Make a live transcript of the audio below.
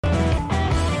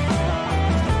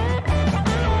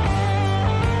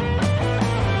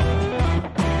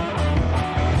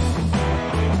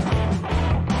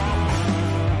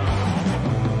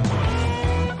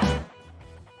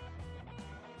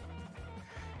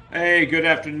Hey, good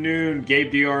afternoon.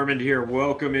 Gabe DeArmond here.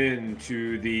 Welcome in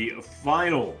to the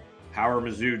final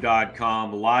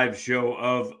PowerMizzou.com live show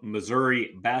of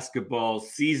Missouri basketball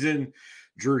season.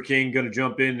 Drew King going to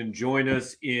jump in and join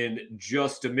us in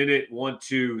just a minute. Want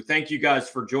to thank you guys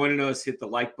for joining us. Hit the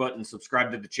like button,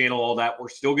 subscribe to the channel, all that. We're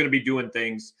still going to be doing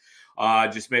things,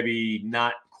 just maybe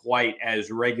not quite as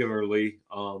regularly,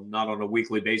 not on a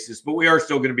weekly basis, but we are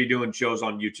still going to be doing shows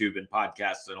on YouTube and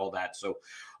podcasts and all that. So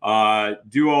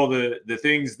do all the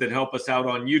things that help us out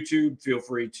on YouTube. Feel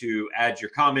free to add your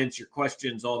comments, your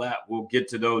questions, all that. We'll get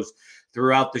to those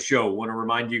throughout the show. Want to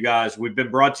remind you guys, we've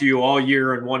been brought to you all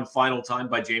year and one final time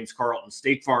by James Carlton,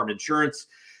 State Farm Insurance.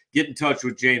 Get in touch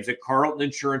with James at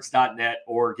carltoninsurance.net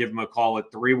or give him a call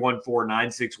at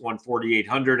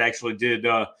 314-961-4800. Actually did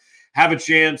have a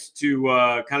chance to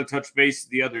kind of touch base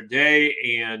the other day,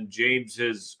 and James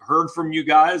has heard from you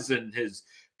guys and has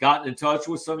gotten in touch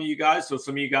with some of you guys. So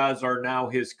some of you guys are now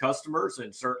his customers,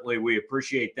 and certainly we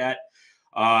appreciate that.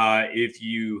 If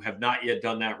you have not yet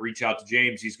done that, reach out to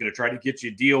James. He's going to try to get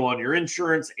you a deal on your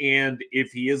insurance. And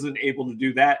if he isn't able to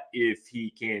do that, if he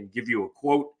can give you a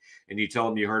quote and you tell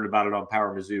him you heard about it on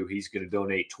PowerMizzou, he's going to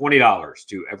donate $20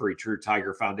 to Every True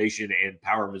Tiger Foundation and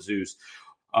PowerMizzou's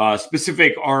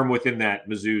specific arm within that,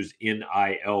 Mizzou's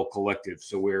NIL collective.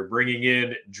 So we're bringing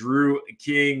in Drew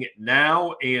King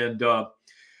now. And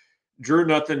Drew,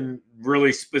 nothing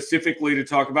really specifically to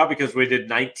talk about because we did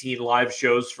 19 live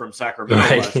shows from Sacramento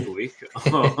last week.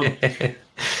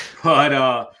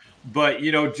 But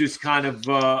you know, just kind of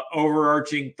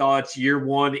overarching thoughts. Year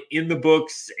one in the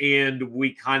books, and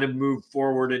we kind of moved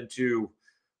forward into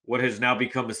what has now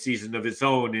become a season of its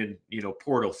own in, you know,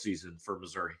 portal season for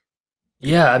Missouri.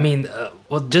 Yeah, I mean,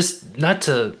 well, just not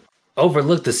to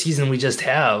overlook the season we just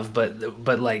have,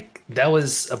 but like that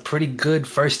was a pretty good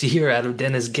first year out of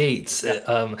Dennis Gates.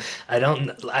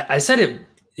 I said it,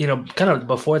 kind of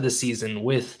before the season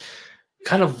with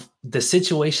kind of the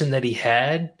situation that he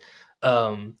had.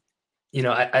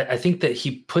 I think that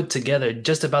he put together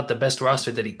just about the best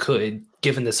roster that he could,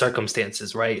 given the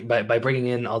circumstances, right? By bringing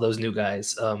in all those new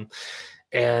guys.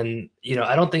 And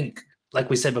I don't think, like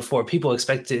we said before, people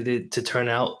expected it to turn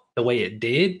out the way it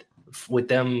did with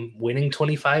them winning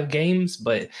 25 games.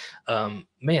 But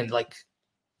man, like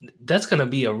that's going to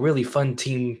be a really fun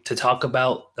team to talk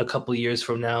about a couple of years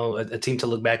from now, a team to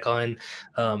look back on.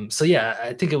 So yeah,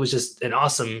 I think it was just an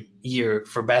awesome year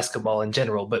for basketball in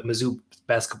general, but Mizzou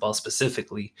basketball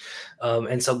specifically.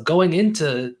 And so going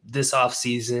into this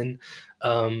offseason,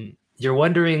 you're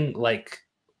wondering, like,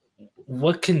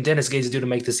 what can Dennis Gates do to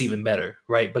make this even better,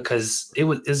 right? Because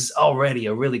is already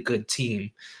a really good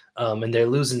team, and they're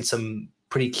losing some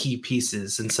pretty key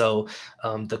pieces. And so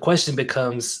the question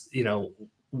becomes,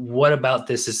 what about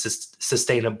this is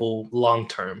sustainable long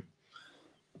term?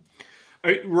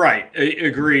 Right.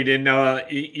 Agreed. And,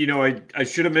 I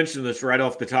should have mentioned this right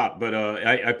off the top, but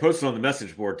I posted on the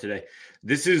message board today.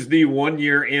 This is the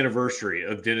 1-year anniversary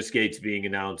of Dennis Gates being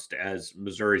announced as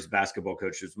Missouri's basketball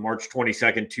coach. It's March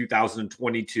 22nd,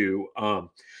 2022.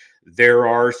 There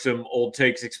are some old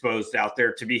takes exposed out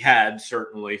there to be had,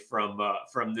 certainly from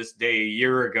this day a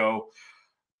year ago.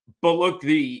 But look,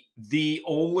 the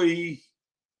only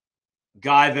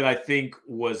guy that I think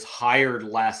was hired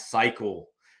last cycle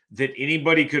that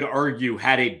anybody could argue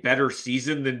had a better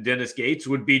season than Dennis Gates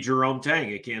would be Jerome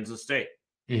Tang at Kansas State.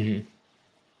 Mm-hmm.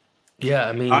 Yeah,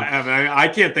 I mean, I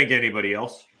can't think of anybody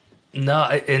else. No,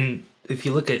 and if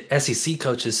you look at SEC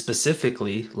coaches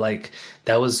specifically, like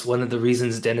that was one of the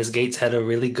reasons Dennis Gates had a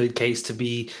really good case to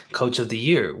be coach of the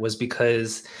year, was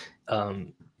because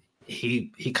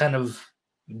he kind of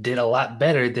did a lot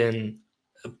better than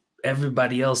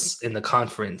everybody else in the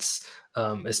conference,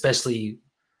 especially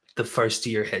the first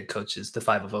year head coaches, the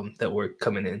 5 of them that were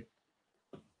coming in.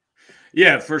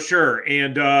 Yeah, for sure.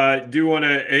 And do want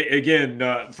to again,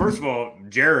 first of all,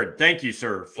 Jared, thank you,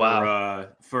 sir,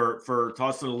 for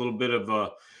tossing a little bit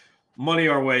of money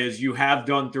our way, as you have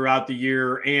done throughout the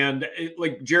year. And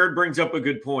like Jared brings up a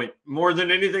good point. More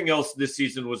than anything else, this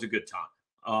season was a good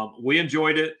time. We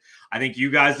enjoyed it. I think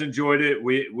you guys enjoyed it.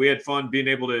 We had fun being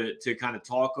able to kind of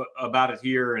talk about it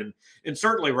here and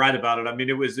certainly write about it. I mean,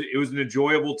 it was an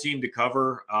enjoyable team to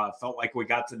cover. Felt like we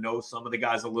got to know some of the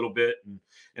guys a little bit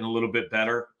and a little bit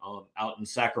better out in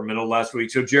Sacramento last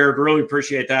week. So Jared, really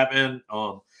appreciate that, man.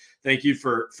 Thank you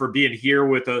for being here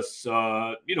with us,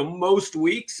 most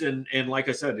weeks. And like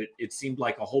I said, it seemed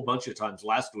like a whole bunch of times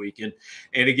last week. And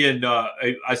again,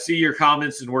 I see your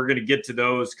comments, and we're going to get to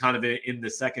those kind of in the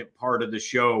second part of the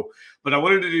show. But I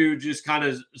wanted to do just kind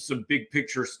of some big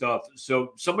picture stuff.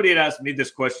 So somebody had asked me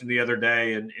this question the other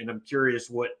day, and I'm curious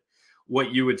what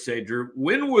what you would say, Drew.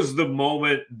 When was the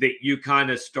moment that you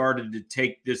kind of started to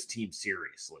take this team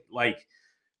seriously? Like,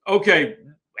 okay,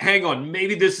 hang on,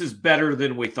 maybe this is better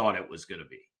than we thought it was going to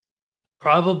be.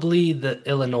 Probably the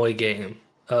Illinois game.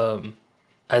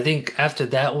 I think after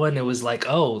that one, it was like,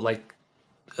 oh, like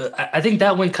I think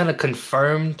that one kind of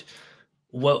confirmed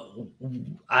what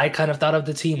I kind of thought of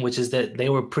the team, which is that they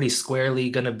were pretty squarely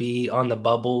going to be on the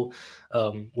bubble,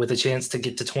 with a chance to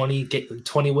get to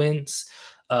 20 wins.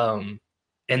 And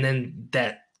then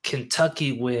that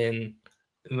Kentucky win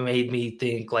made me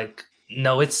think like,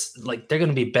 no, it's like they're going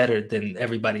to be better than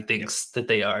everybody thinks that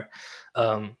they are.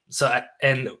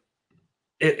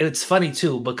 It's funny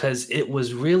too, because it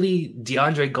was really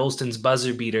DeAndre Golston's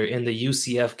buzzer beater in the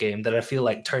UCF game that I feel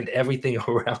like turned everything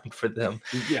around for them.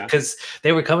 Yeah. Because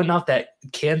they were coming off that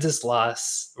Kansas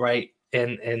loss, right?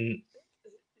 And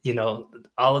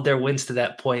all of their wins to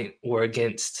that point were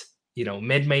against,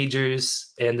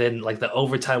 mid-majors, and then like the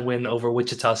overtime win over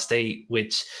Wichita State,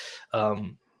 which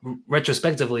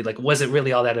retrospectively like wasn't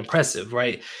really all that impressive,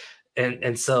 right?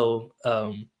 And so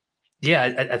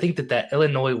yeah, I think that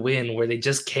Illinois win where they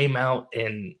just came out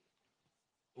and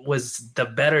was the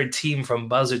better team from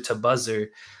buzzer to buzzer.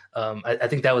 I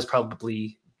think that was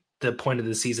probably the point of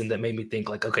the season that made me think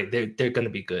like, okay, they're going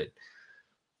to be good.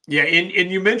 Yeah,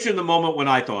 and you mentioned the moment when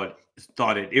I thought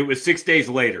it was 6 days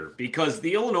later, because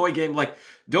the Illinois game, like,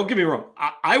 don't get me wrong,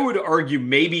 I would argue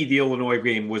maybe the Illinois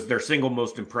game was their single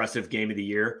most impressive game of the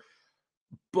year,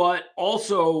 but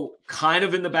also kind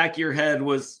of in the back of your head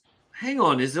was, hang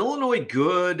on, is Illinois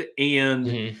good?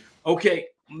 And okay,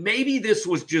 maybe this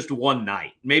was just one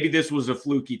night. Maybe this was a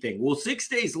fluky thing. Well, 6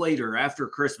 days later, after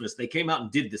Christmas, they came out and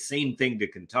did the same thing to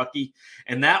Kentucky.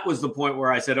 And that was the point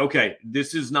where I said, okay,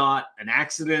 this is not an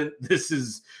accident.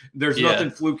 There's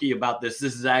nothing fluky about this.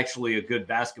 This is actually a good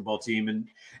basketball team.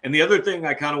 And the other thing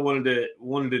I kind of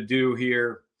wanted to do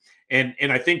here, and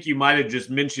I think you might have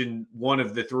just mentioned one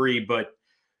of the three, but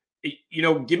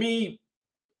give me,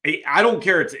 I don't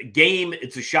care. It's a game.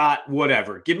 It's a shot,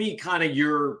 whatever. Give me kind of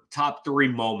your top three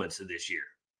moments of this year.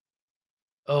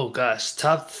 Oh gosh.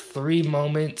 Top three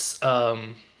moments.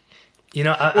 I'm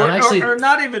actually, or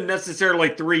not even necessarily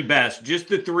three best, just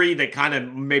the three that kind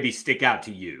of maybe stick out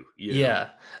to you. Yeah.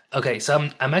 Okay. So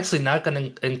I'm actually not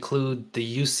going to include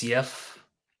the UCF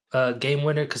game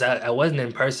winner because I wasn't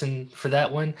in person for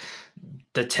that one.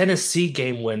 The Tennessee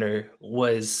game winner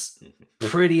was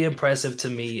pretty impressive to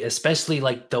me, especially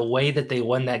like the way that they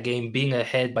won that game, being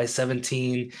ahead by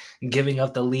 17, giving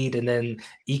up the lead, and then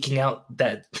eking out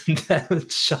that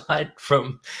shot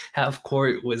from half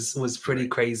court was pretty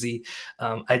crazy.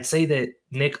 I'd say that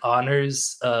Nick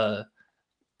Honors'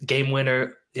 game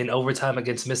winner in overtime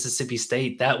against Mississippi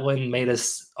State, that one made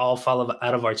us all fall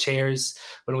out of our chairs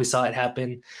when we saw it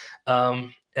happen.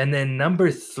 And then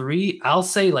number three, I'll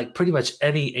say like pretty much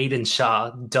any Aiden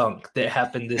Shaw dunk that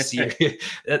happened this year.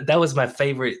 That was my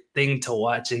favorite thing to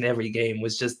watch in every game,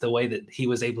 was just the way that he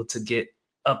was able to get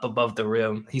up above the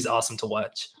rim. He's awesome to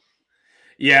watch.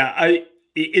 Yeah,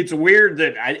 it's weird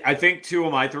that I think two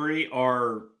of my three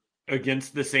are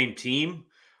against the same team.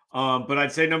 But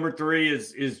I'd say number three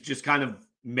is just kind of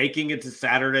making it to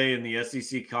Saturday in the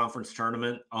SEC conference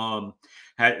tournament.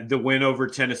 Had the win over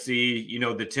Tennessee,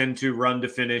 the 10-2 run to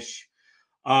finish.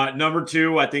 Number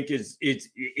two, I think it's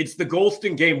the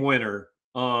Golston game winner.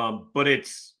 But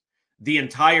it's the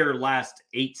entire last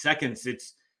 8 seconds.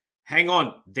 It's, hang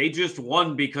on, they just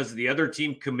won because the other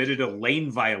team committed a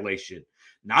lane violation.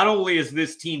 Not only is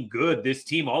this team good, this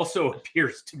team also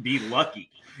appears to be lucky.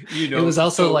 It was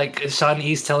also like Sean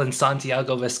East telling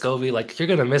Santiago Vescovi, like, you're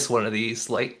gonna miss one of these,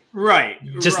 like,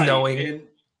 just knowing.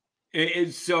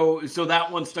 And so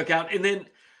that one stuck out. And then,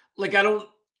 like,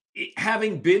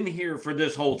 having been here for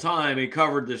this whole time and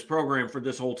covered this program for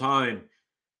this whole time,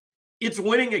 it's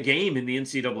winning a game in the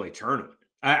NCAA tournament.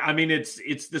 I mean,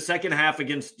 it's the second half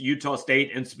against Utah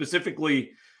State, and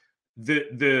specifically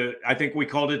I think we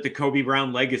called it the Kobe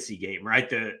Brown legacy game, right?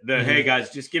 Hey guys,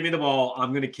 just give me the ball.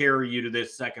 I'm going to carry you to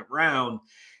this second round.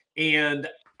 And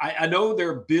I know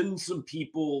there have been some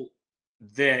people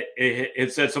that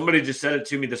it said, somebody just said it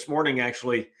to me this morning,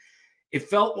 actually. It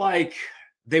felt like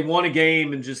they won a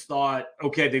game and just thought,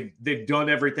 okay, they've done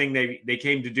everything they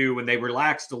came to do, and they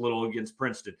relaxed a little against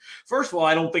Princeton. First of all,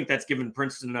 I don't think that's given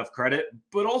Princeton enough credit.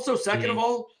 But also, second of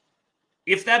all,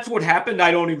 if that's what happened,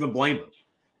 I don't even blame them.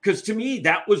 Because to me,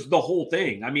 that was the whole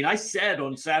thing. I mean, I said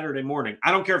on Saturday morning, I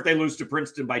don't care if they lose to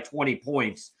Princeton by 20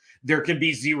 points. There can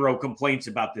be zero complaints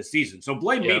about this season. So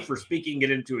blame me for speaking it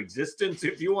into existence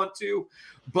if you want to.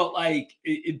 But like,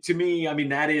 to me, I mean,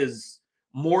 that is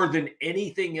more than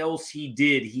anything else he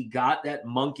did. He got that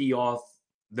monkey off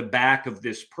the back of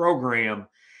this program.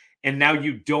 And now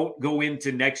you don't go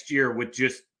into next year with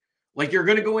just like you're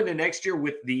going to go into next year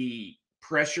with the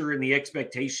pressure and the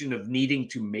expectation of needing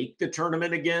to make the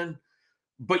tournament again.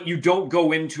 But you don't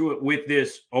go into it with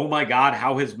this, oh my God,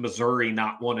 how has Missouri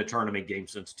not won a tournament game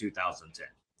since 2010?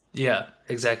 Yeah,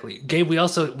 exactly. Gabe,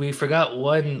 we forgot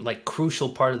one like crucial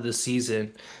part of the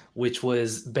season, which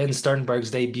was Ben Sternberg's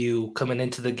debut coming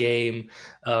into the game,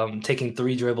 taking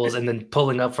 3 dribbles and then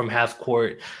pulling up from half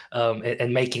court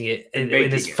and making it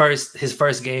in his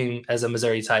first game as a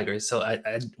Missouri Tiger. So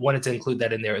I wanted to include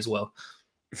that in there as well.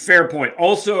 Fair point.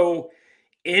 Also,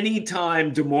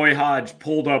 anytime Demoy Hodge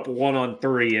pulled up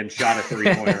 1-on-3 and shot a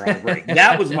 3-pointer on a break,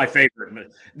 that was my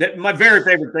favorite. My very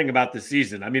favorite thing about the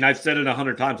season. I mean, I've said it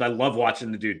 100 times. I love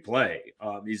watching the dude play.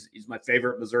 He's my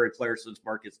favorite Missouri player since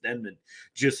Marcus Denman,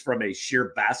 just from a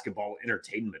sheer basketball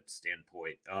entertainment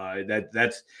standpoint.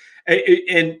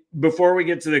 And before we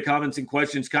get to the comments and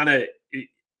questions, kind of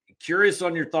curious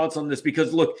on your thoughts on this,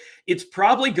 because look, it's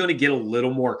probably going to get a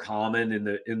little more common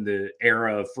in the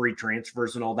era of free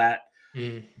transfers and all that.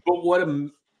 But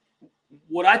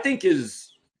what I think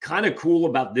is kind of cool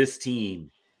about this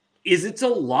team is it's a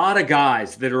lot of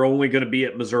guys that are only going to be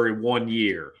at Missouri 1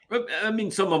 year. I mean,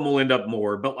 some of them will end up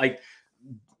more, but like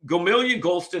Gomillion,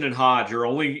 Golston, and Hodge are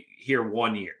only here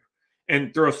 1 year,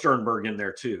 and throw Sternberg in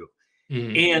there too.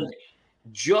 And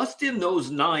just in those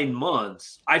 9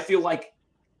 months, I feel like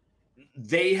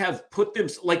they have put them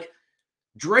like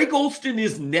Dre Golston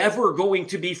is never going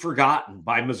to be forgotten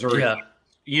by Missouri. Yeah.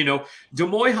 You know,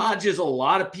 Demoy Hodge is a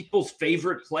lot of people's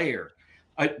favorite player.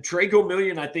 Trey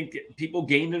Gomillion, I think people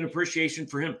gained an appreciation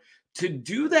for him. To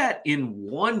do that in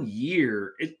 1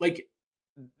 year,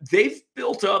 they've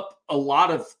built up a lot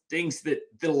of things that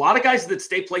a lot of guys that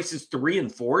stay places 3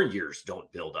 and 4 years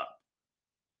don't build up.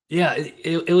 Yeah,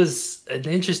 it was an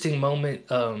interesting moment.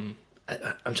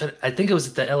 I think it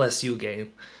was the LSU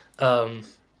game.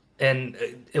 And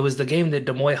it was the game that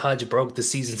Demoy Hodge broke the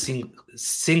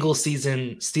single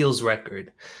season steals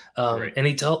record. Right. And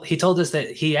he told us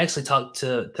that he actually talked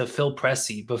to Phil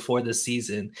Pressey before the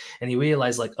season, and he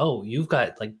realized like, oh, you've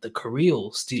got like the career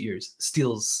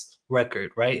steals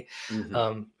record, right?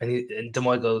 And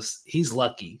Demoy goes, he's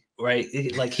lucky, right?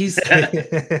 Like he's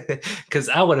because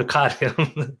I would have caught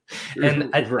him.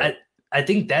 And I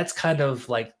think that's kind of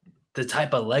like the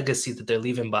type of legacy that they're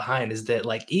leaving behind, is that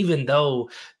like, even though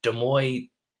Demoy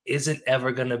isn't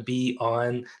ever going to be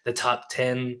on the top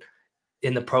 10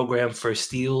 in the program for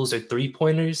steals or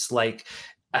 3-pointers, like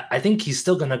I think he's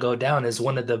still going to go down as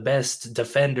one of the best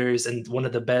defenders and one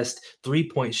of the best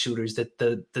 3-point shooters that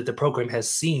the program has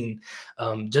seen,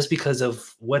 just because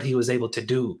of what he was able to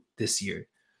do this year.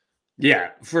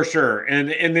 Yeah, for sure.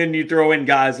 And then you throw in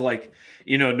guys like,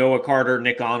 you know, Noah Carter,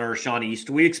 Nick Honor, Sean East.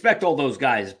 We expect all those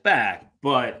guys back,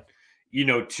 but, you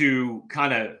know, to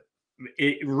kind of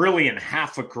really in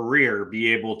half a career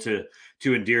be able to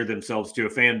endear themselves to a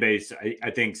fan base, I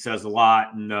think says a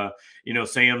lot. And, you know,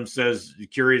 Sam says,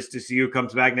 curious to see who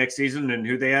comes back next season and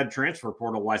who they add transfer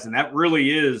portal wise. And that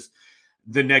really is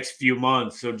the next few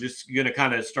months. So just going to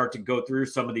kind of start to go through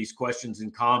some of these questions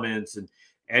and comments. And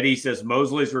Eddie says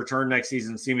Mosley's return next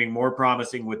season seeming more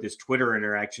promising with his Twitter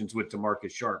interactions with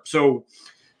DeMarcus Sharp. So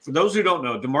for those who don't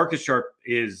know, DeMarcus Sharp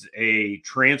is a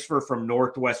transfer from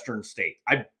Northwestern State.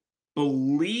 I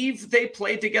believe they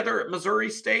played together at Missouri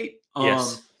State.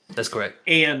 Yes, that's correct.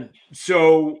 And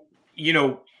so, you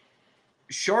know,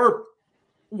 Sharp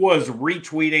was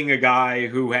retweeting a guy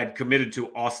who had committed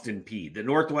to Austin Peay. The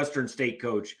Northwestern State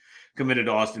coach committed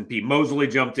to Austin Peay. Mosley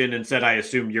jumped in and said, I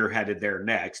assume you're headed there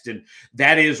next. And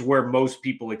that is where most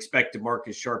people expect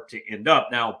DeMarcus Sharp to end up.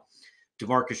 Now,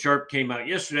 DeMarcus Sharp came out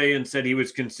yesterday and said he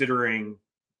was considering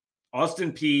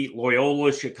Austin Peay,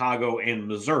 Loyola, Chicago, and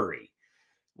Missouri.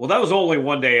 Well, that was only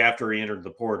one day after he entered the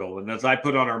portal. And as I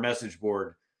put on our message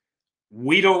board,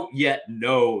 we don't yet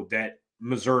know that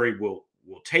Missouri will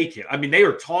take him. I mean, they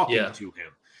are talking to him.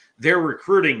 They're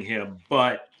recruiting him,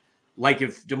 but like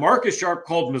if DeMarcus Sharp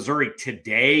called Missouri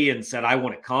today and said, I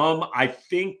want to come, I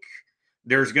think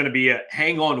there's going to be a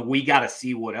hang on. We got to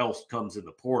see what else comes in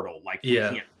the portal. Like we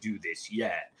can't do this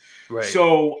yet. Right.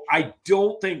 So I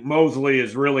don't think Mosley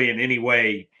is really in any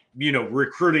way, you know,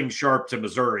 recruiting Sharp to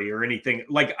Missouri or anything.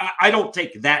 Like I don't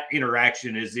take that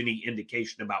interaction as any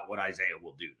indication about what Isaiah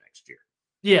will do next year.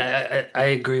 Yeah, I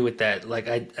agree with that. Like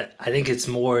I think it's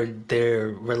more their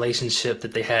relationship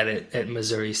that they had at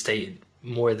Missouri State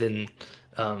more than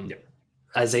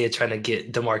Isaiah trying to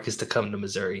get DeMarcus to come to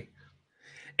Missouri.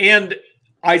 And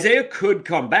Isaiah could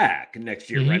come back next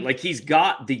year, right? Like he's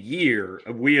got the year.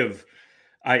 We have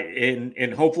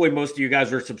And hopefully most of you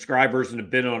guys are subscribers and have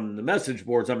been on the message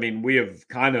boards. I mean, we have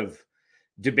kind of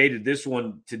debated this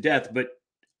one to death, but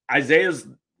Isaiah's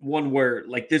one where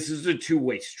like this is a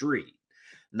two-way street.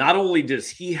 Not only does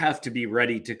he have to be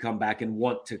ready to come back and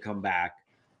want to come back,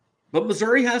 but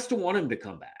Missouri has to want him to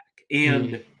come back.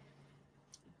 And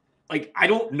like, I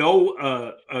don't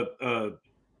know a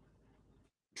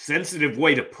sensitive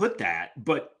way to put that,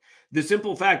 but the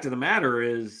simple fact of the matter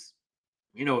is,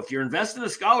 you know, if you're investing a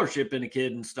scholarship in a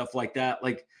kid and stuff like that,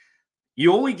 like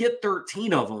you only get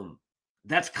 13 of them.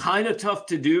 That's kind of tough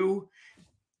to do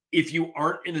if you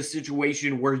aren't in a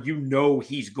situation where you know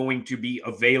he's going to be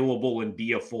available and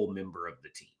be a full member of the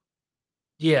team.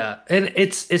 Yeah, and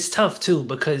it's tough too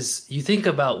because you think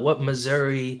about what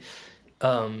Missouri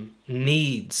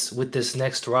needs with this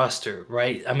next roster,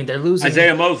 right? I mean, they're losing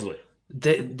Isaiah Mosley.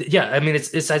 Yeah, I mean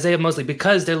it's Isaiah Mosley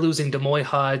because they're losing Demoy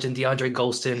Hodge and DeAndre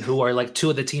Golston, who are like two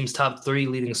of the team's top 3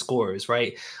 leading scorers,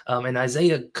 right? And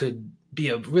Isaiah could be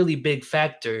a really big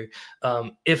factor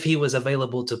if he was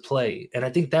available to play. And I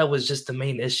think that was just the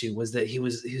main issue, was that he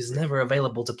was never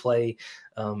available to play.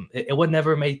 It was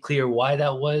never made clear why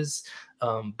that was,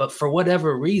 but for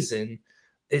whatever reason,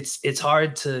 it's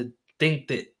hard to think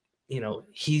that, you know,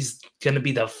 he's going to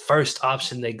be the first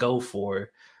option they go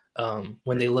for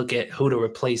when they look at who to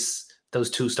replace those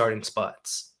 2 starting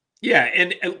spots. Yeah,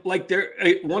 and like there,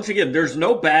 once again, there's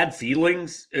no bad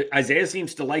feelings. Isaiah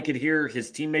seems to like it here.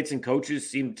 His teammates and coaches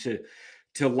seem to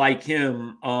like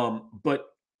him. But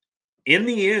in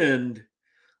the end,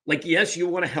 like, yes, you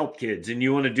want to help kids and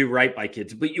you want to do right by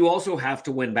kids, but you also have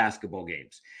to win basketball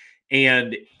games.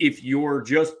 And if you're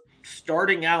just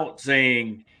starting out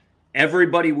saying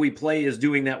everybody we play is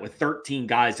doing that with 13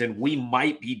 guys and we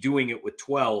might be doing it with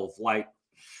 12, like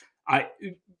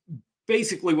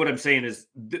basically what I'm saying is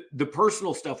the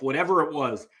personal stuff, whatever it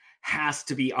was, has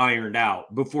to be ironed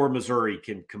out before Missouri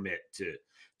can commit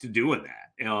to doing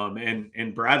that.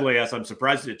 And Bradley asked, I'm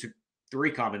surprised it took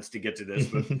 3 comments to get to this,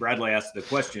 but Bradley asked the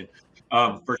question,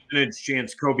 percentage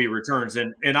chance Kobe returns.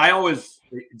 And I always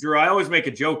make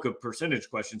a joke of percentage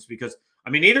questions because, I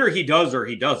mean, either he does or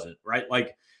he doesn't, right?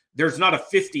 Like, there's not a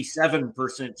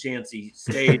 57% chance he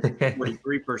stays,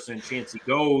 43% chance he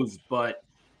goes, but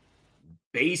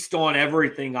based on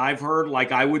everything I've heard,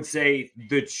 like, I would say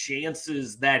the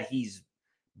chances that he's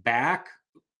back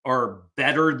are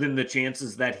better than the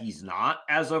chances that he's not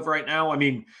as of right now. I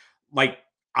mean, like,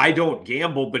 I don't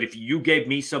gamble, but if you gave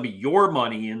me some of your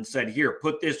money and said, here,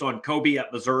 put this on Kobe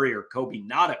at Missouri or Kobe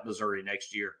not at Missouri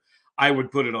next year, I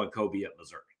would put it on Kobe at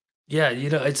Missouri. Yeah, you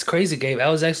know, it's crazy, Gabe. I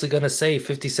was actually going to say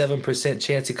 57%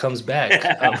 chance he comes back.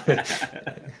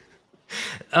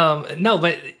 No,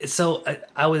 but so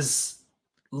I was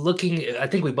looking, I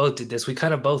think we both did this. We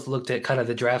kind of both looked at kind of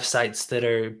the draft sites that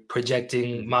are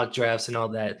projecting mock drafts and all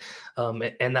that.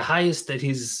 And the highest that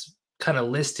he's kind of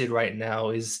listed right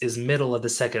now is middle of the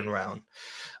 2nd round,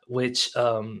 which,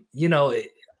 you know,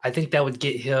 I think that would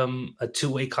get him a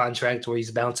 2-way contract where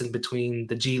he's bouncing between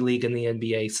the G League and the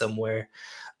NBA somewhere.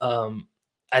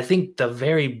 I think the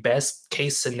very best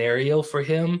case scenario for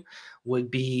him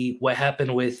would be what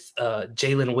happened with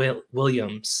Jalen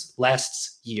Williams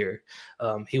last year.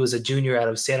 He was a junior out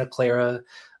of Santa Clara,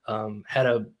 had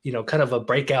a, you know, kind of a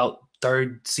breakout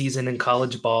 3rd season in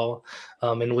college ball,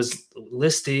 and was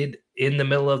listed in the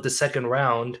middle of the 2nd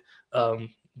round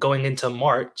going into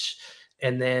March.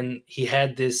 And then he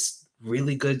had this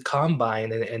really good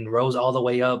combine and rose all the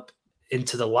way up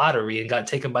into the lottery and got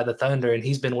taken by the Thunder. And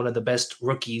he's been one of the best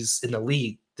rookies in the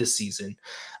league this season.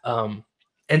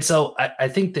 And so I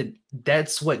think that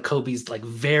that's what Kobe's like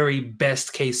very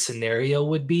best case scenario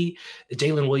would be.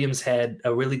 Jalen Williams had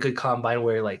a really good combine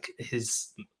where like his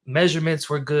measurements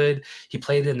were good. He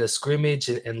played in the scrimmage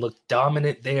and looked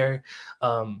dominant there.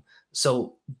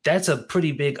 So that's a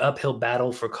pretty big uphill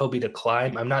battle for Kobe to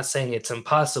climb. I'm not saying it's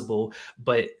impossible,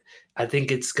 but I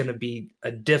think it's going to be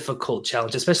a difficult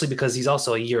challenge, especially because he's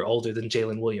also a year older than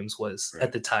Jalen Williams was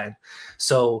at the time.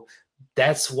 So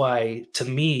that's why, to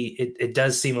me, it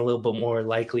does seem a little bit more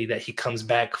likely that he comes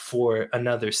back for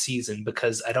another season,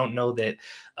 because I don't know that,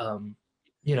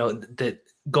 you know, that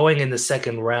going in the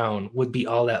 2nd round would be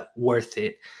all that worth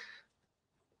it.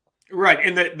 Right.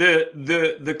 And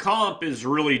the comp is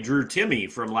really Drew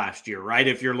Timme from last year, right?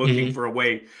 If you're looking for a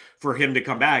way for him to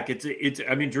come back,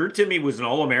 I mean, Drew Timme was an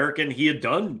All-American. He had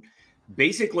done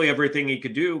basically everything he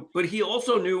could do, but he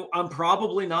also knew, I'm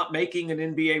probably not making an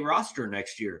NBA roster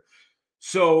next year.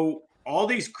 So all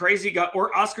these crazy guys,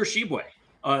 or Oscar Tshiebwe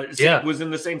was in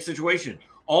the same situation.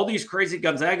 All these crazy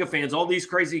Gonzaga fans, all these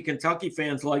crazy Kentucky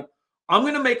fans, like, I'm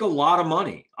going to make a lot of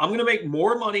money. I'm going to make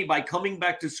more money by coming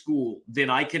back to school than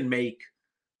I can make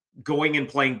going and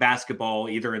playing basketball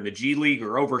either in the G League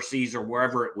or overseas or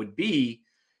wherever it would be.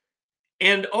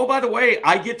 And oh, by the way,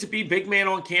 I get to be big man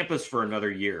on campus for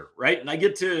another year, right? And I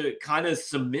get to kind of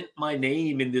cement my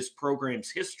name in this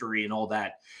program's history and all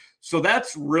that. So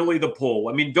that's really the pull.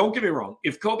 I mean, don't get me wrong.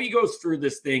 If Kobe goes through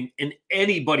this thing and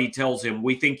anybody tells him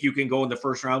we think you can go in the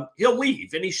first round, he'll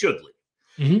leave, and he should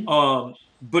leave.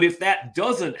 But if that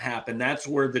doesn't happen, that's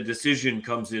where the decision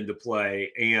comes into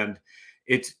play. And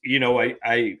it's,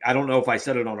 I don't know if I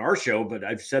said it on our show, but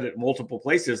I've said it multiple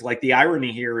places. Like, the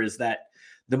irony here is that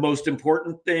the most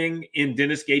important thing in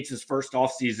Dennis Gates' first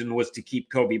offseason was to keep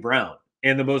Kobe Brown.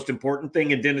 And the most important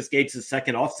thing in Dennis Gates'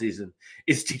 second offseason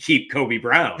is to keep Kobe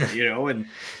Brown,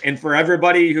 and for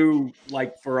everybody who,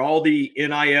 like, for all the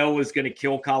NIL is going to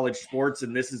kill college sports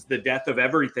and this is the death of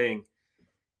everything,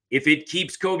 if it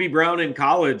keeps Kobe Brown in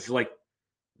college, like,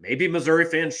 maybe Missouri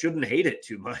fans shouldn't hate it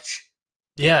too much.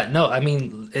 Yeah, no, I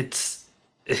mean, it's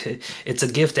a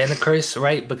gift and a curse,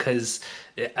 right? Because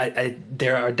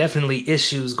there are definitely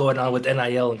issues going on with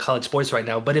NIL and college sports right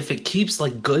now. But if it keeps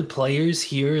like good players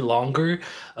here longer,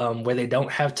 where they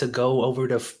don't have to go over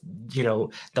to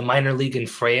the minor league in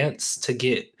France to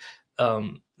get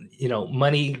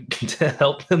money to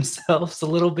help themselves a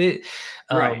little bit,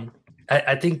 right.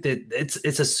 I think that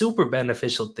it's a super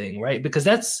beneficial thing, right?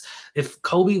 Because if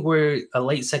Kobe were a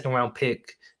late second round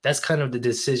pick, that's kind of the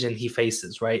decision he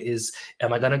faces, right?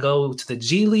 Am I going to go to the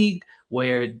G League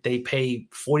where they pay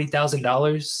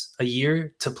 $40,000 a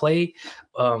year to play?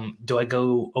 Do I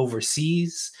go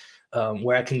overseas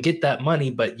where I can get that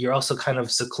money, but you're also kind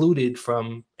of secluded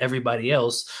from everybody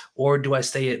else? Or do I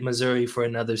stay at Missouri for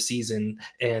another season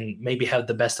and maybe have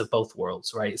the best of both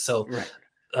worlds, right? So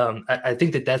I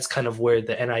think that's kind of where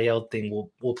the NIL thing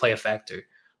will play a factor.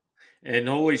 And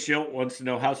Holy Schilt wants to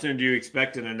know, how soon do you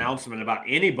expect an announcement about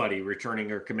anybody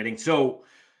returning or committing? So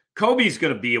Kobe's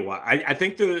going to be a while. I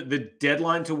think the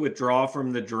deadline to withdraw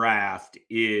from the draft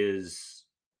is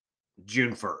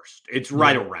June 1st. It's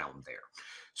right around there.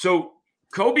 So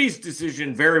Kobe's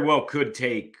decision very well could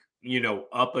take,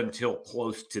 up until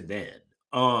close to then.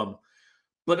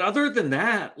 But other than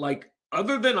that, like,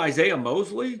 other than Isaiah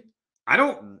Mosley,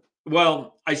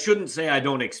 I shouldn't say I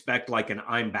don't expect like an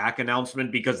I'm back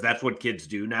announcement, because that's what kids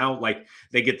do now. Like,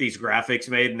 they get these graphics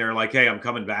made and they're like, hey, I'm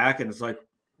coming back. And it's like,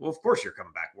 well, of course you're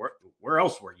coming back. Where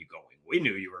else were you going? We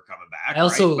knew you were coming back.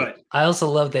 I also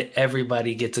love that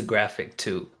everybody gets a graphic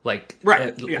too. Like,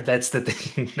 that's the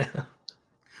thing now.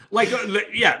 Like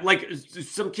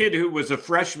some kid who was a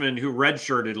freshman who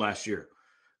redshirted last year,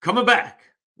 coming back.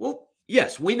 Well,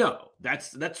 yes, we know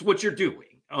that's what you're doing.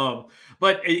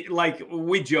 But like,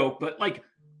 we joke, but like,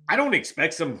 I don't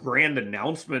expect some grand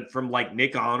announcement from like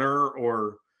Nick Honor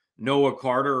or Noah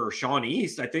Carter or Sean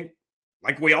East. I think,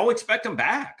 like, we all expect them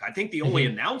back. I think the only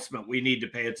announcement we need to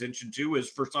pay attention to is,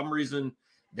 for some reason,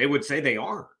 they would say they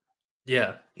aren't.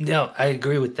 Yeah, no, I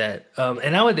agree with that.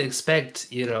 And I would expect,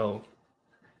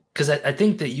 because I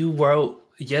think that you wrote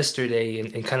yesterday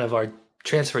in kind of our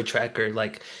transfer tracker,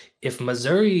 like, if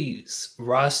Missouri's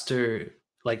roster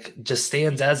like just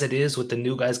stands as it is with the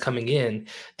new guys coming in,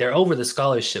 they're over the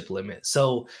scholarship limit.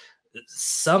 So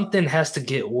something has to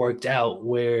get worked out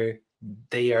where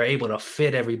they are able to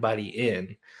fit everybody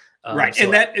in. Right.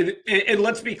 And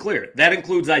let's be clear, that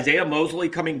includes Isaiah Mosley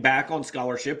coming back on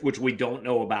scholarship, which we don't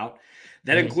know about.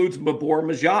 That includes Mabor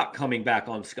Majak coming back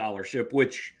on scholarship,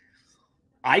 which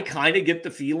I kind of get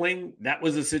the feeling that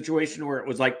was a situation where it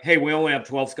was like, hey, we only have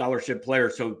 12 scholarship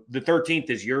players, so the 13th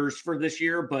is yours for this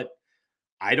year. But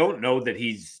I don't know that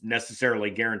he's necessarily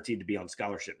guaranteed to be on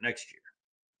scholarship next year.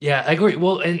 Yeah, I agree.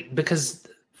 Well, and because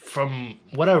from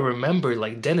what I remember,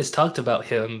 like, Dennis talked about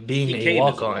him being a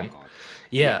walk-on.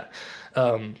 Yeah.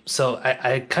 So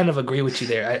I kind of agree with you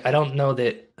there. I don't know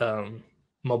that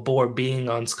Mabor being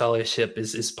on scholarship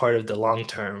is part of the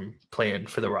long-term plan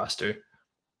for the roster.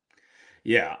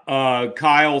 Yeah.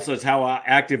 Kyle says, how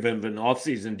active of an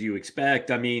offseason do you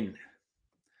expect? I mean,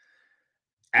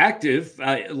 active,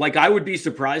 like, I would be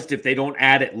surprised if they don't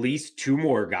add at least 2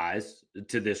 more guys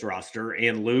to this roster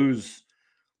and lose,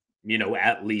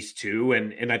 at least 2.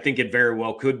 And I think it very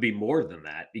well could be more than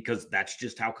that, because that's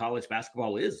just how college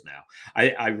basketball is now.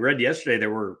 I read yesterday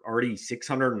there were already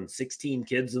 616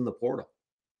 kids in the portal.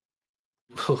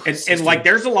 And like,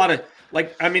 there's a lot of,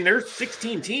 like, I mean, there's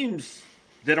 16 teams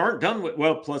that aren't done with,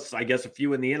 well, plus I guess a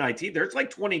few in the NIT. There's like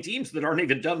 20 teams that aren't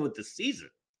even done with the season.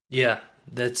 Yeah,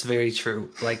 that's very true.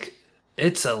 Like,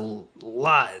 it's a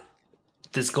lot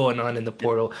that's going on in the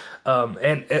portal.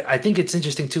 And I think it's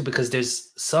interesting too, because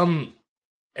there's some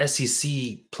SEC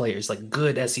players, like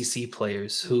good SEC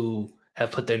players, who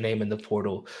have put their name in the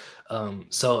portal.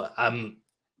 So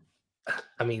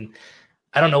I mean,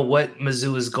 I don't know what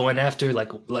Mizzou is going after.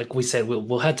 Like we said,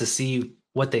 we'll have to see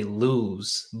what they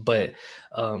lose, but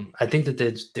I think that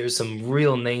there's some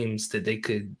real names that they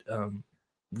could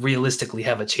realistically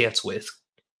have a chance with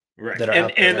Right. that are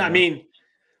out there And right I now. mean,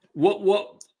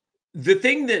 what the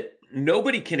thing that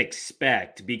nobody can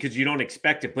expect because you don't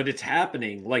expect it, but it's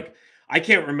happening. Like I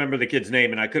can't remember the kid's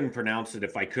name and I couldn't pronounce it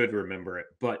if I could remember it,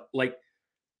 but like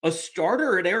a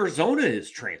starter at Arizona is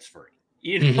transferring.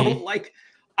 Hmm. Like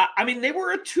I mean, they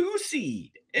were a 2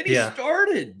 seed and he Yeah,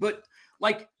 started, but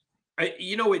like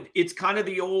it's kind of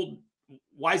the old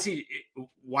why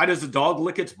does a dog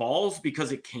lick its balls?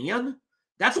 Because it can.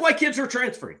 That's why kids are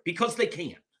transferring because they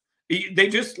can. They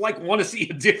just like want to see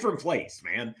a different place,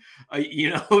 man.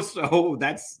 So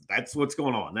that's what's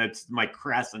going on. That's my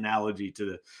crass analogy to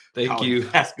the thank college you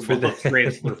for basketball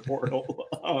transfer that.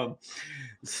 portal.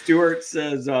 Stuart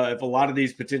says if a lot of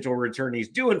these potential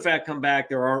returnees do in fact come back,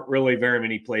 there aren't really very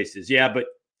many places. Yeah, but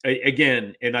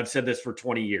again, and I've said this for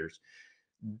 20 years,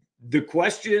 the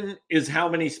question is how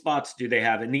many spots do they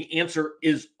have? And the answer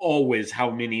is always how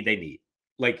many they need.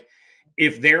 Like,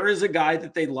 if there is a guy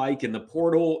that they like in the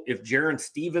portal, if Jaron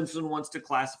Stevenson wants to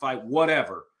classify,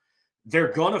 whatever,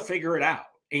 they're going to figure it out.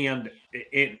 And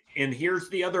here's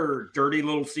the other dirty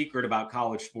little secret about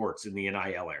college sports in the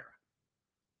NIL era.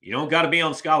 You don't got to be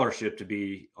on scholarship to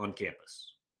be on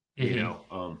campus.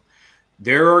 Hmm.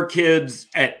 There are kids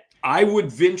I would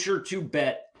venture to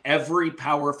bet every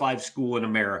Power 5 school in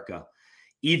America,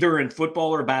 either in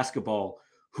football or basketball,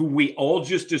 who we all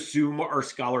just assume are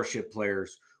scholarship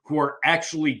players who are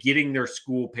actually getting their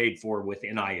school paid for with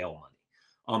NIL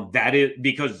money. That is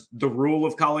because the rule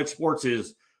of college sports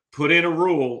is put in a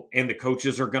rule and the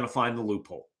coaches are going to find the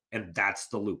loophole. And that's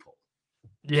the loophole.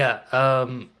 Yeah,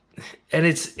 and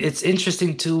it's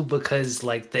interesting too because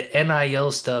like the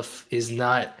NIL stuff is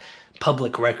not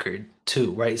public record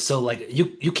too, right? So like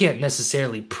you can't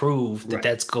necessarily prove that Right.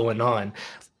 that's going on,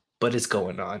 but it's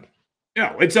going on.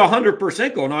 No, it's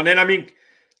 100% going on. And I mean,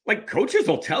 like coaches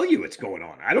will tell you it's going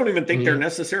on. I don't even think they're Mhm.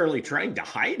 necessarily trying to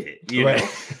hide it,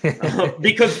 Right.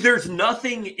 because there's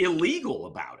nothing illegal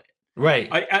about it. Right.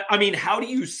 I mean, how do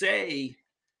you say,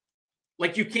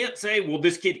 like, you can't say, well,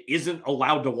 this kid isn't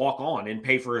allowed to walk on and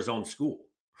pay for his own school,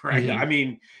 right? I Mhm.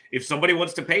 mean, if somebody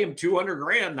wants to pay him 200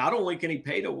 grand, not only can he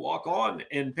pay to walk on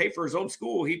and pay for his own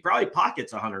school, he probably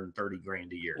pockets 130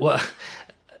 grand a year. Well,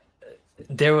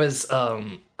 there was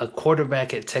a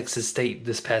quarterback at Texas State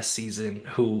this past season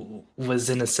who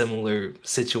was in a similar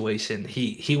situation.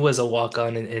 He was a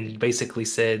walk-on and basically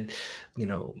said,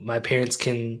 my parents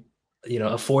can,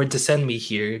 afford to send me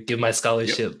here, give my Yep.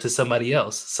 scholarship to somebody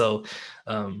else. So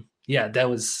yeah, that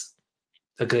was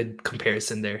a good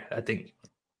comparison there, I think.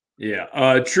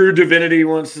 Yeah. True Divinity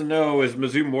wants to know, is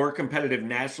Mizzou more competitive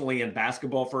nationally in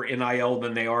basketball for NIL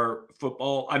than they are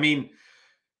football? I mean,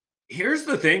 here's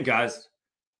the thing, guys.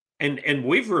 And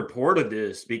we've reported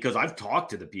this because I've talked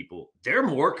to the people. They're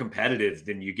more competitive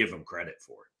than you give them credit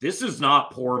for. This is not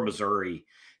poor Missouri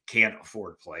can't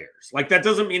afford players. Like that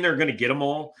doesn't mean they're going to get them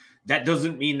all. That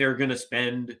doesn't mean they're going to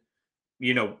spend,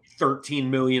 $13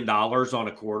 million on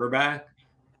a quarterback.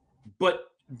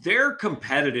 But they're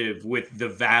competitive with the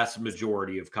vast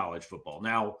majority of college football.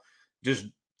 Now, does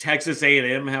Texas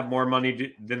A&M have more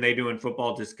money than they do in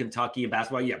football? Does Kentucky in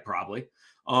basketball? Yeah, probably.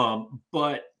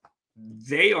 But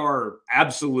they are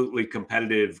absolutely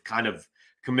competitive, kind of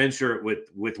commensurate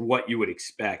with what you would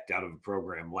expect out of a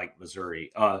program like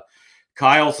Missouri.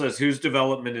 Kyle says, whose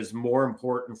development is more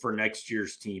important for next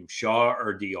year's team, Shaw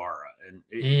or Diarra? And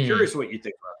Mm, curious what you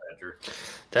think about that, Drew.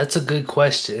 that's a good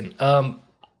question.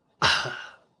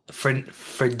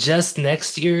 For just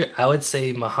next year, I would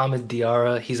say Mohamed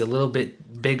Diarra. He's a little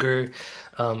bit bigger.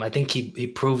 I think he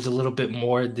proved a little bit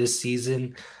more this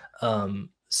season.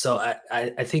 So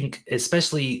I think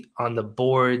especially on the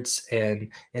boards and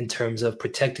in terms of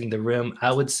protecting the rim,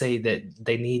 I would say that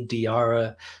they need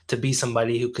Diarra to be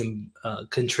somebody who can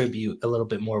contribute a little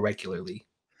bit more regularly.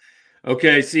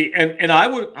 Okay, see, and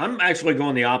I'm actually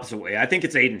going the opposite way. I think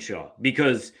it's Aiden Shaw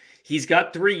because he's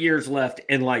got 3 years left,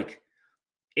 and like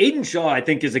Aiden Shaw, I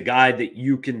think is a guy that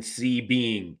you can see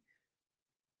being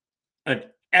an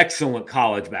excellent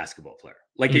college basketball player,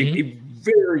 like a Hmm.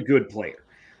 very good player.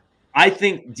 I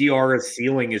think Diarra's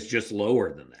ceiling is just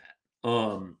lower than that.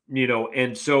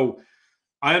 And so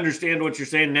I understand what you're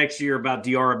saying next year about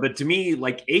Diarra, but to me,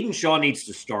 like Aiden Shaw needs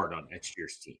to start on next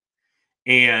year's team.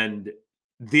 And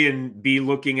then be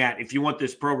looking at, if you want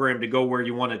this program to go where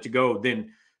you want it to go,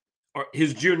 then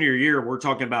his junior year, we're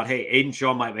talking about, hey, Aiden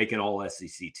Shaw might make an all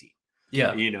SEC team.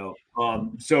 Yeah.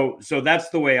 So that's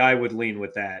the way I would lean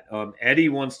with that. Eddie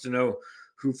wants to know,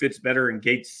 who fits better in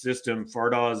Gates' system,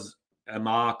 Fardaws,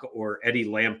 Amak, or Eddie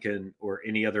Lampkin, or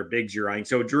any other bigs you're eyeing.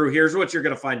 So, Drew, here's what you're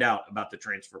going to find out about the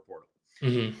transfer portal.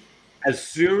 Mm-hmm. As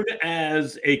soon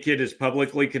as a kid is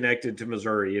publicly connected to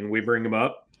Missouri and we bring him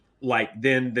up,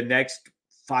 then the next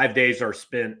 5 days are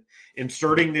spent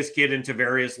inserting this kid into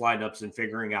various lineups and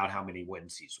figuring out how many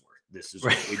wins he's worth. This is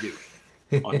what we do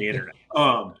on the internet.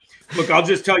 Look, I'll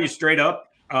just tell you straight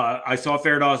up. I saw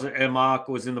Fardaws Amak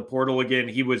was in the portal again.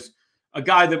 He was a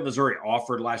guy that Missouri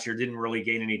offered last year, didn't really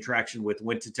gain any traction with,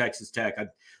 went to Texas Tech. I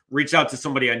reached out to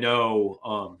somebody I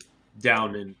know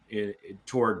down in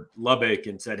toward Lubbock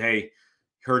and said, hey,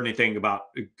 heard anything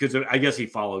about, because I guess he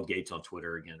followed Gates on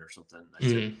Twitter again or something. I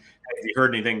said, have you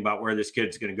heard anything about where this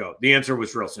kid's going to go? The answer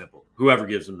was real simple. Whoever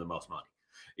gives him the most money.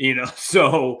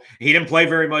 So he didn't play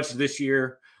very much this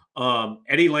year.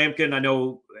 Eddie Lampkin, I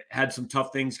know, had some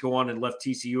tough things go on and left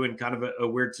TCU in kind of a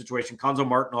weird situation. Konzo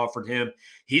Martin offered him.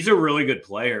 He's a really good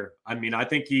player. I mean, I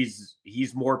think he's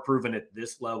more proven at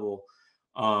this level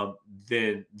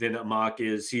than Amak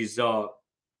is. He's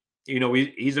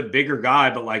he's a bigger guy,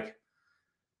 but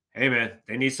hey man,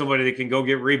 they need somebody that can go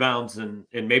get rebounds and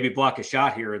maybe block a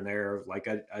shot here and there.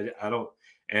 I don't,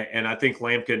 and I think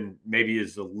Lampkin maybe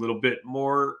is a little bit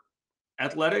more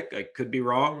athletic. I could be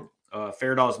wrong.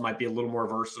 Fardaws might be a little more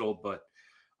versatile, but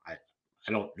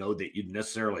I don't know that you'd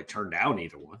necessarily turn down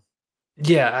either one.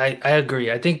 Yeah, I agree.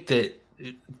 I think that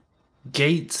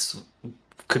Gates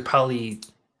could probably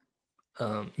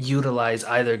utilize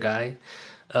either guy.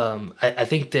 I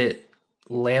think that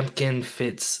Lampkin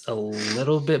fits a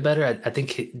little bit better. I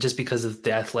think just because of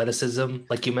the athleticism,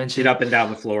 like you mentioned, get up and down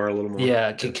the floor a little more.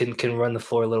 Yeah, can run the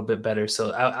floor a little bit better.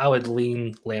 So I would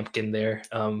lean Lampkin there.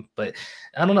 But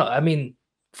I don't know. I mean,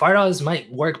 Fardaws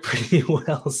might work pretty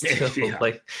well still. Yeah.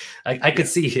 I could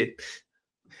see it.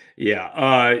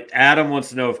 Yeah. Adam wants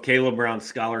to know if Caleb Brown's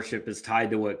scholarship is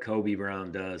tied to what Kobe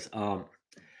Brown does.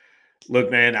 Look,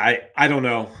 man, I don't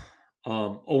know.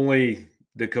 Only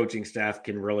the coaching staff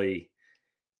can really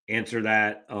answer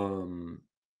that.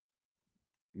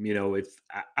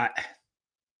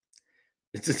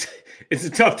 It's a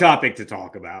tough topic to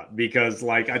talk about because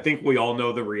I think we all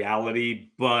know the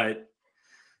reality, but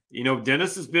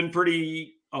Dennis has been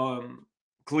pretty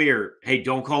clear. Hey,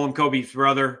 don't call him Kobe's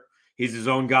brother. He's his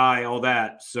own guy, all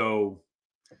that. So,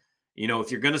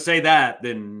 if you're going to say that,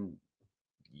 then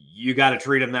you got to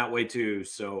treat him that way too.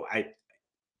 So I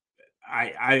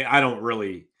don't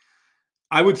really,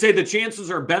 I would say the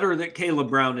chances are better that Caleb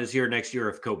Brown is here next year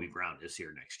if Kobe Brown is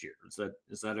here next year. Is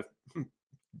that a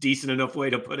decent enough way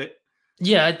to put it?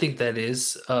 Yeah, I think that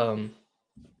is. And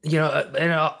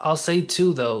I'll say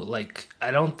too, though,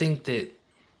 I don't think that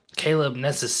Caleb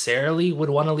necessarily would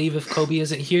want to leave if Kobe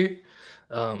isn't here.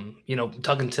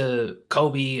 Talking to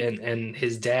Kobe and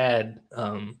his dad,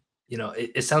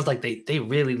 it sounds like they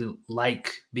really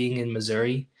like being in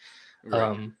Missouri.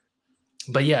 Right.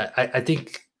 But yeah, I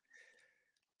think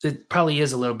it probably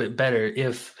is a little bit better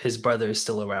if his brother is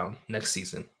still around next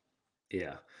season.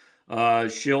 Yeah.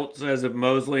 Schilt says if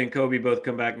Mosley and Kobe both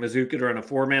come back, Mizzou could run a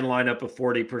 4-man lineup of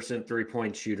 40%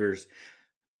 three-point shooters.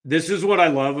 This is what I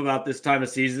love about this time of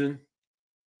season.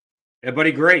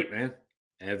 Everybody great, man.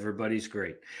 Everybody's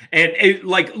great. And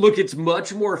look, it's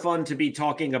much more fun to be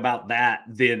talking about that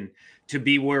than to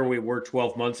be where we were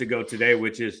 12 months ago today,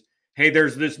 which is, hey,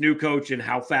 there's this new coach and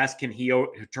how fast can he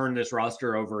turn this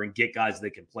roster over and get guys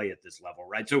that can play at this level,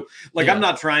 right? So, yeah. I'm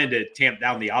not trying to tamp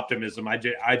down the optimism. I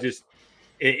just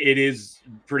it is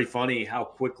pretty funny how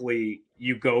quickly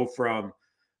you go from,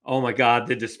 oh my God,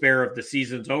 the despair of the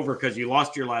season's over because you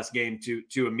lost your last game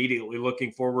to immediately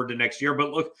looking forward to next year.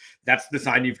 But look, that's the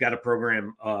sign you've got a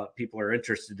program people are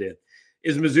interested in.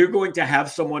 Is Mizzou going to have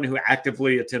someone who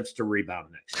actively attempts to rebound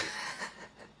next year?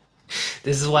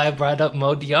 This is why I brought up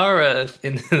Mo Diarra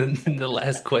in the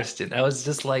last question. I was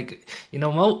just like,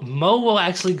 Mo will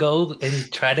actually go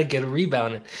and try to get a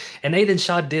rebound. And Aiden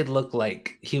Shaw did look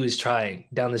like he was trying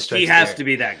down the stretch. He has to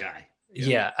be that guy.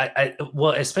 Yeah.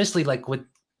 Well, especially with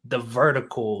the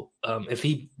vertical, if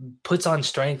he puts on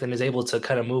strength and is able to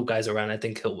kind of move guys around, I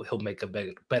think he'll make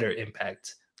a better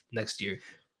impact next year.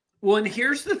 Well, and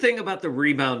here's the thing about the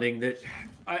rebounding that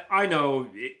I know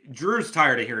Drew's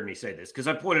tired of hearing me say this because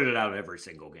I pointed it out every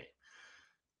single game.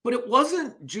 But it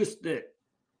wasn't just that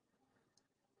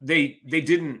they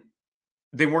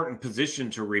weren't in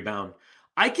position to rebound.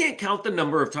 I can't count the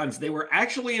number of times they were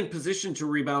actually in position to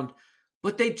rebound,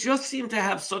 but they just seemed to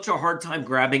have such a hard time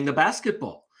grabbing the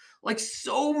basketball.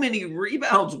 So many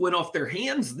rebounds went off their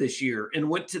hands this year and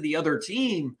went to the other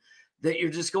team that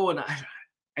you're just going,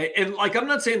 and I'm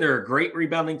not saying they're a great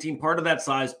rebounding team, part of that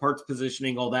size, parts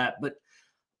positioning, all that, but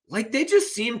like they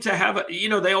just seem to have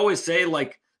they always say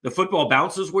like the football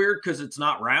bounces weird because it's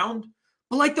not round.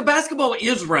 But like the basketball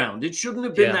is round. It shouldn't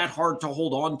have been that hard to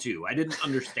hold on to. I didn't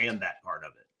understand that part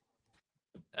of it.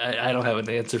 I don't have an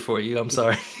answer for you. I'm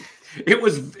sorry. It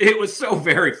was so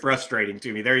very frustrating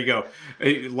to me. There you go.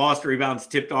 Lost rebounds,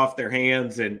 tipped off their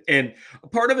hands. And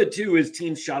part of it too is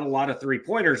teams shot a lot of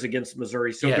 3-pointers against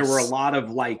Missouri. So there were a lot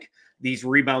of like these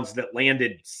rebounds that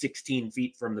landed 16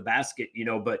 feet from the basket,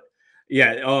 but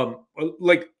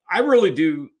like I really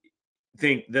do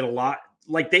think that a lot,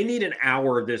 like they need an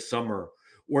hour this summer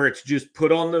where it's just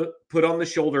put on the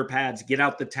shoulder pads, get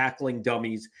out the tackling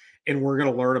dummies, and we're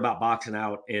going to learn about boxing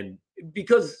out. And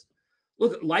because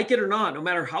look, like it or not, no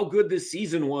matter how good this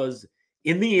season was,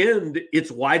 in the end,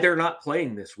 it's why they're not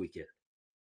playing this weekend.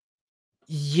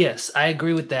 Yes, I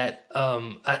agree with that.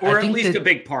 Or at least a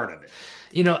big part of it.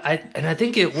 I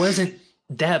think it wasn't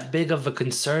that big of a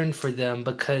concern for them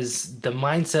because the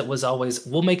mindset was always,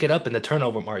 we'll make it up in the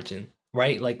turnover margin,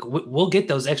 right? Like we'll get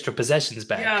those extra possessions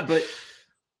back. Yeah, but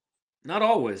not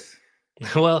always.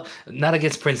 Well, not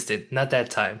against Princeton, not that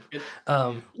time.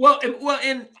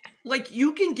 And like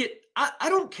you can get, I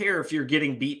don't care if you're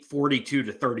getting beat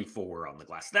 42-34 on the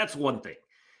glass. That's one thing.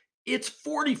 It's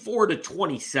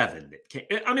 44-27.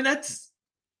 I mean,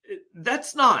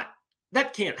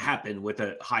 that can't happen with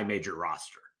a high major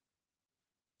roster.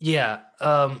 Yeah.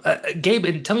 Gabe,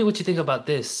 and tell me what you think about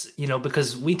this,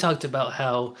 because we talked about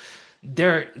how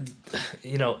they're,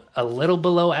 a little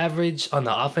below average on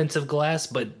the offensive glass,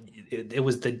 but it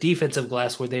was the defensive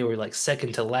glass where they were like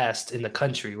second to last in the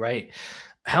country, right?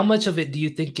 How much of it do you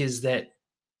think is that,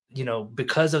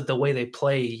 because of the way they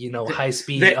play, high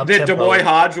speed, that DeMoy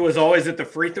Hodge was always at the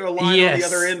free throw line on the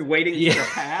other end waiting for the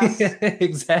pass?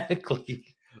 Exactly.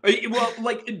 Well,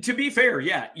 like, to be fair,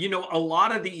 a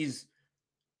lot of these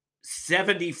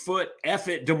 70-foot F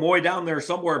it DeMoy down there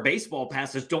somewhere baseball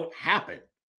passes don't happen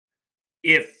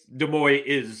if DeMoy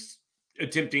is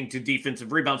attempting to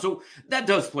defensive rebound. So that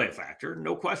does play a factor,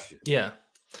 no question. Yeah.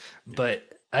 But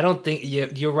I don't think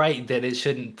you're right that it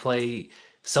shouldn't play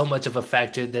so much of a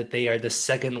factor that they are the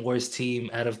second worst team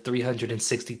out of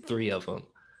 363 of them.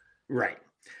 Right.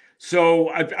 So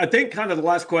I think kind of the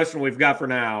last question we've got for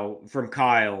now from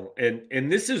Kyle,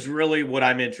 and this is really what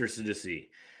I'm interested to see.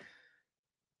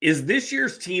 Is this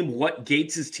year's team what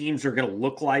Gates's teams are going to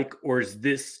look like, or is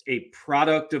this a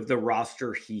product of the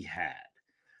roster he had?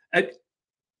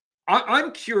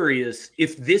 I'm curious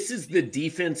if this is the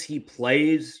defense he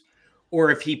plays, or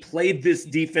if he played this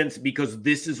defense because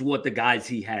this is what the guys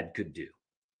he had could do.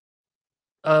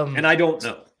 And I don't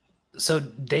know. So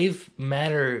Dave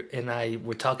Matter and I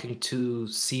were talking to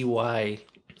CY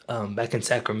back in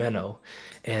Sacramento,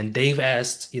 and Dave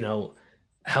asked,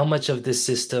 how much of this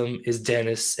system is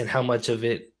Dennis and how much of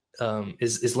it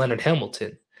is Leonard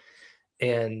Hamilton.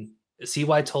 And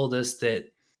CY told us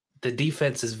that the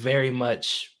defense is very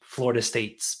much Florida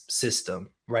State's system,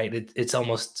 right? It's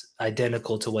almost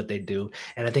identical to what they do.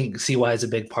 And I think CY is a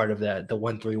big part of that, the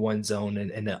 1-3-1 zone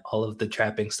and all of the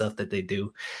trapping stuff that they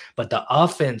do. But the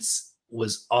offense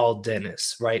was all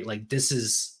Dennis, right? Like this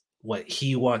is what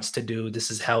he wants to do.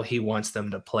 This is how he wants them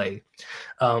to play.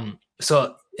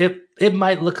 So it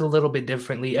might look a little bit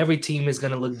differently. Every team is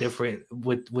going to look different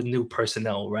with new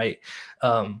personnel, right?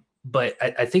 But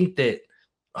I think that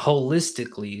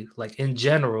holistically, like in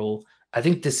general, I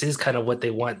think this is kind of what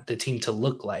they want the team to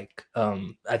look like.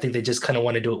 I think they just kind of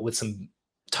want to do it with some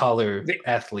taller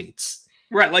athletes.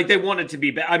 Right. Like they want it to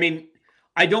be. I mean,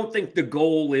 I don't think the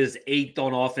goal is 8th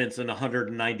on offense and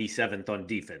 197th on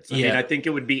defense. I mean, I think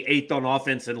it would be 8th on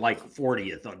offense and like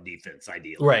 40th on defense,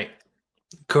 ideally. Right.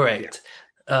 Correct.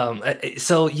 Yeah.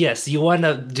 So yes, you want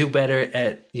to do better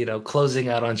at, closing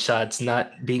out on shots,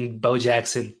 not being Bo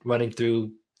Jackson running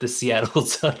through the Seattle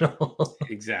tunnel.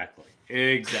 Exactly.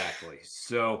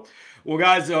 So, well,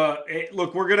 guys,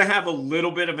 look, we're going to have a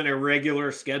little bit of an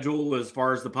irregular schedule as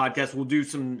far as the podcast. We'll do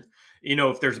some,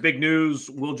 if there's big news,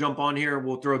 we'll jump on here.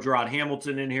 We'll throw Gerard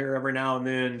Hamilton in here every now and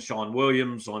then, Sean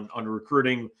Williams on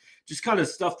recruiting, just kind of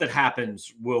stuff that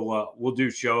happens. We'll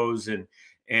do shows and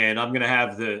I'm going to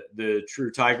have the True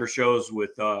Tiger shows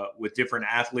with different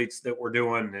athletes that we're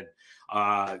doing, and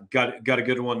got a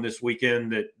good one this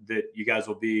weekend that you guys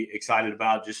will be excited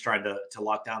about. Just trying to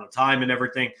lock down a time and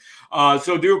everything.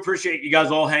 So do appreciate you guys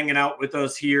all hanging out with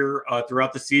us here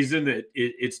throughout the season.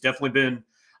 It's definitely been,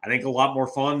 I think, a lot more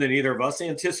fun than either of us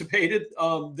anticipated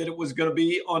that it was going to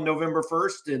be on November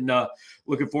 1st, and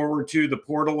looking forward to the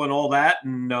portal and all that.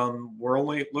 And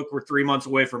we're 3 months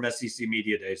away from SEC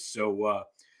Media Days. So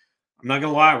I'm not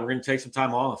going to lie, we're going to take some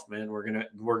time off, man. We're going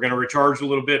to recharge a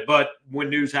little bit, but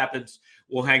when news happens,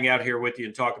 we'll hang out here with you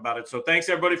and talk about it. So thanks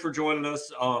everybody for joining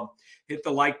us. Hit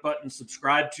the like button,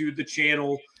 subscribe to the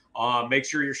channel. Make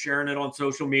sure you're sharing it on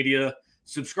social media.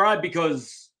 Subscribe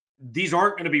because these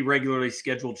aren't going to be regularly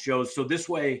scheduled shows. So this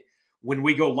way, when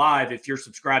we go live, if you're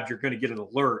subscribed, you're going to get an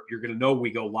alert. You're going to know we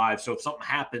go live. So if something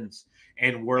happens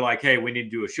and we're like, hey, we need to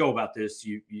do a show about this,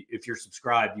 if you're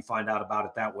subscribed, you find out about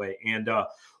it that way. And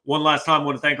one last time, I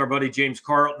want to thank our buddy James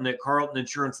Carlton at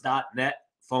carltoninsurance.net.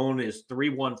 Phone is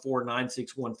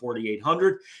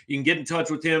 314-961-4800. You can get in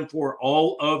touch with him for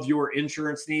all of your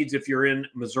insurance needs if you're in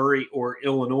Missouri or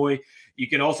Illinois. You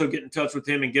can also get in touch with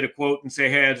him and get a quote and say,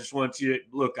 hey, I just want you to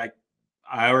look, I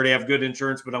already have good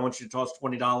insurance, but I want you to toss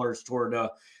 $20 toward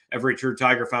Every True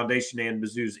Tiger Foundation and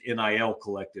Mizzou's NIL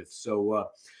Collective. So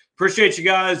appreciate you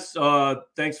guys.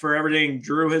 Thanks for everything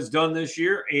Drew has done this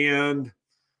year. And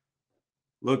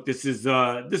look, this is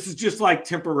just like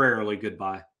temporarily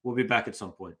goodbye. We'll be back at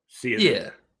some point. See you. Yeah.